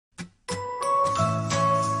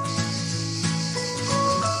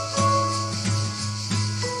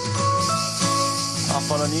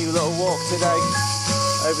on a new little walk today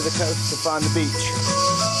over the coast to find the beach.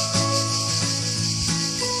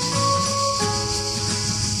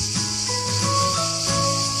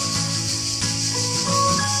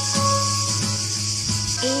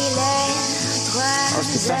 I was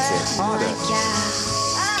pathetic. Harder.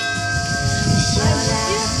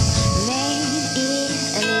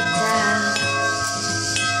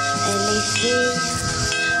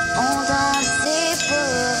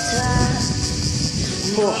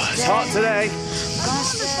 Oh, it's hot today.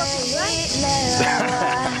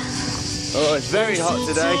 Oh, it's very hot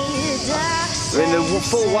today. We're in the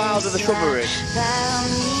full wild of the shrubbery.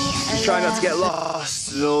 Just trying not to get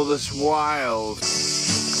lost in all this wild.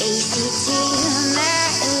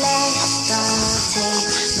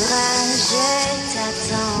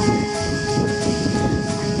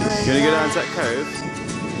 You gonna go down to that cove?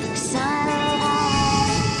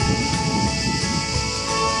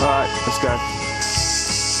 Alright, let's go.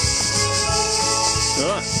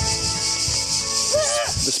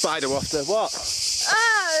 The spider wafter, what?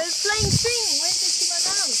 Ah, a flying thing went into my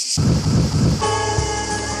mouth.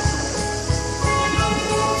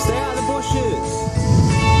 Stay out of the bushes.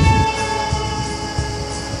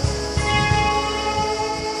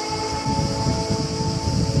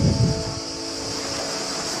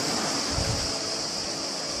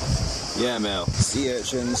 Yeah, Mel. Sea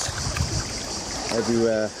urchins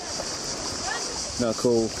everywhere. Not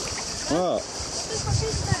cool. What?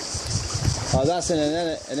 Oh, that's an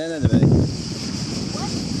enemy.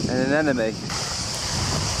 What? An anemone.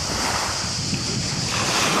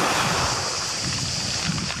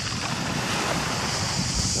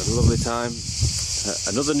 Had a lovely time.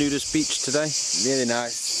 Another nudist beach today. Really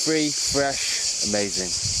nice. Free, fresh,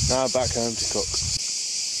 amazing. Now back home to cook.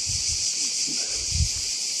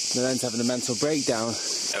 Milen's having a mental breakdown.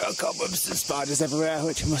 There are cobwebs and spiders everywhere,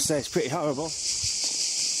 which I must say is pretty horrible.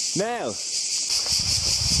 Mel!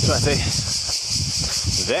 Sweaty.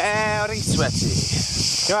 Very sweaty.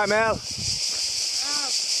 You alright, Mel?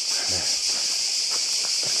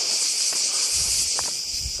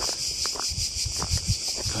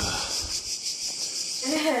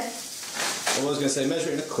 I was going to say, measure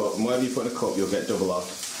it in a cup, and whatever you put in a cup, you'll get double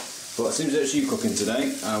off. But it seems that it's you cooking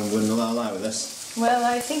today, and we're not allowed with this. Well,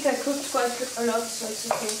 I think I cooked quite a lot, so it's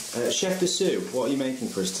okay. Chef de Sue, what are you making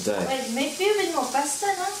for us today? Well, maybe a bit more pasta,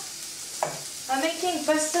 no? I'm making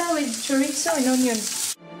pasta with chorizo and onion.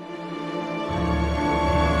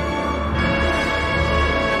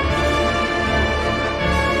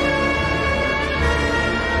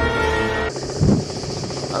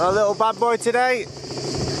 And our little bad boy today,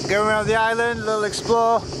 going around the island, a little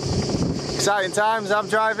explore. Exciting times, I'm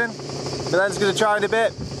driving. Milen's going to try in a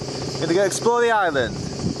bit. Gonna go explore the island.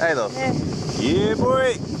 Hey, look. Yeah. Yeah,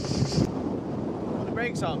 boy. Well, the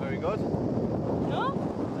brakes aren't very good. No?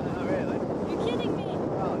 Not really. You're kidding me.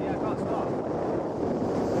 Oh, yeah, I can't stop.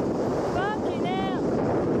 Fucking hell.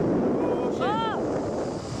 Oh, shit. Oh.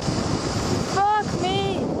 Fuck me.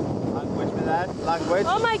 Language, Milen. Language.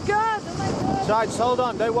 Oh my god. Oh my god. Sorry, just hold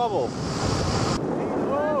on. Don't wobble.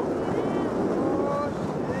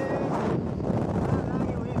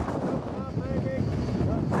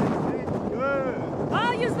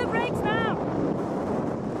 Use the brakes now!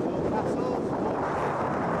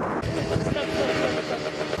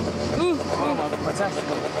 Ooh.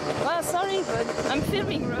 Oh, sorry, but I'm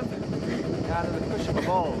filming, Rob. Out of the cushion of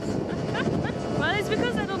balls. Well, it's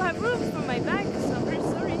because I don't have room for my bag, so I'm very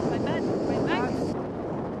sorry. My bag.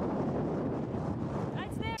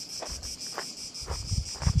 It's there.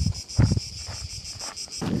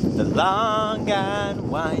 The long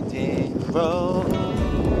and winding road.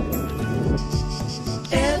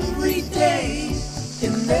 Every day,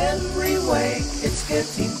 in every way, it's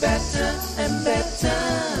getting better and better.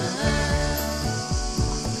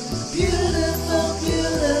 Beautiful,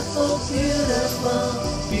 beautiful, beautiful,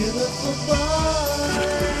 beautiful boy.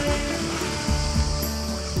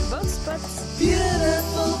 Both spots.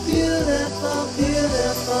 Beautiful, beautiful,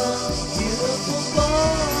 beautiful, beautiful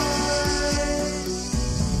boy.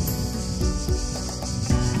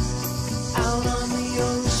 Out on the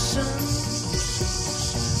ocean.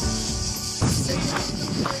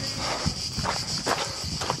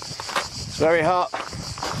 It's very hot.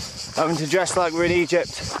 Having to dress like we're in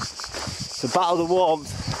Egypt to battle the warmth.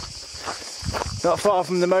 Not far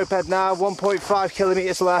from the moped now, 1.5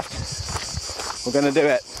 kilometres left. We're going to do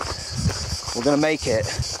it. We're going to make it.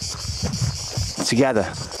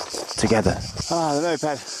 Together. Together. Ah, the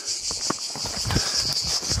moped.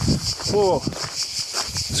 Whoa.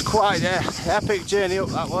 It's quite an epic journey up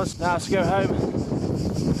that was. Now to go home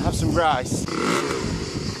and have some rice.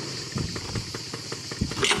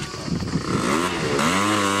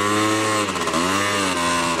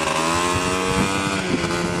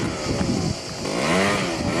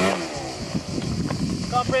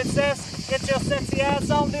 on, princess. Get your sexy ass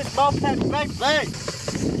on this moped, baby.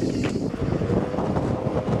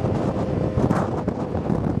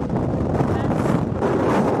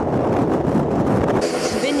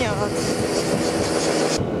 Vineyard.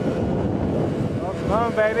 Oh, come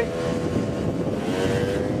on, baby.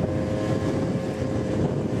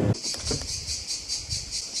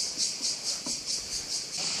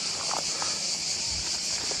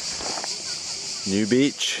 New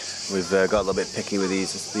beach. We've got a little bit picky with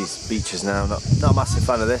these beaches now. Not a massive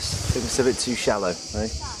fan of this. I think it's a bit too shallow, eh?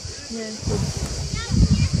 Yeah.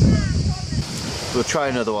 We'll try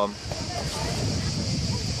another one.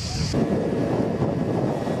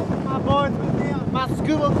 My boys, my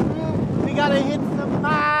school crew, we gotta hit some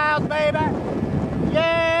miles, baby.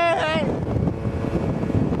 Yeah!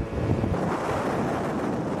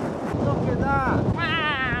 Look at that!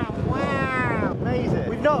 Wow! Wow!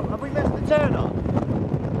 Amazing. Have we missed the turn off?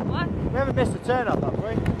 What? We haven't missed the turn off, have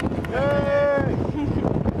we? Yay!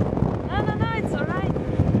 No, it's alright.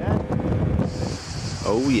 Yeah.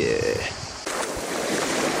 Oh yeah.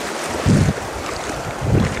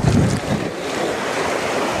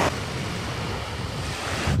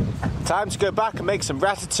 Time to go back and make some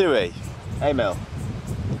ratatouille. Hey, Mel.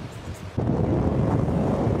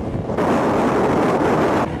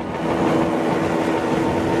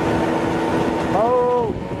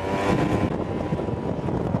 Oh!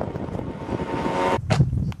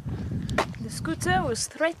 The scooter was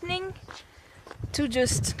threatening to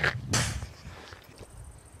just...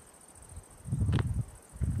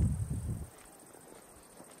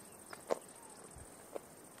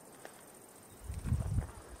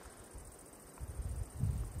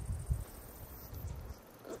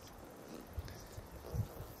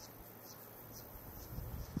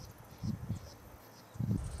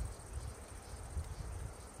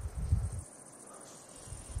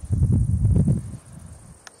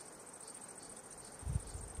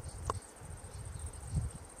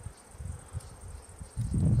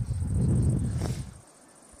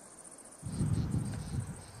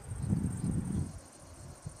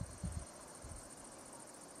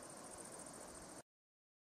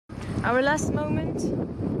 Our last moment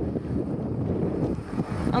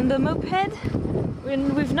on the moped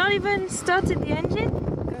when we've not even started the engine.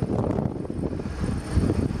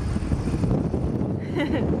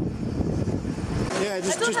 Yeah,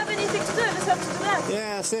 I don't have anything to do, I just have to do that.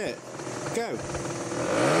 Yeah, that's it. Go.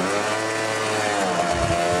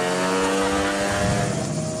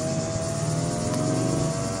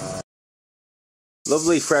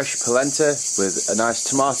 Lovely fresh polenta with a nice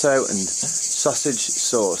tomato and sausage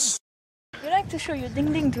sauce. We like to show your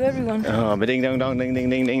ding ding to everyone. Oh, ding dong dong ding ding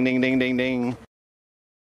ding ding ding ding ding.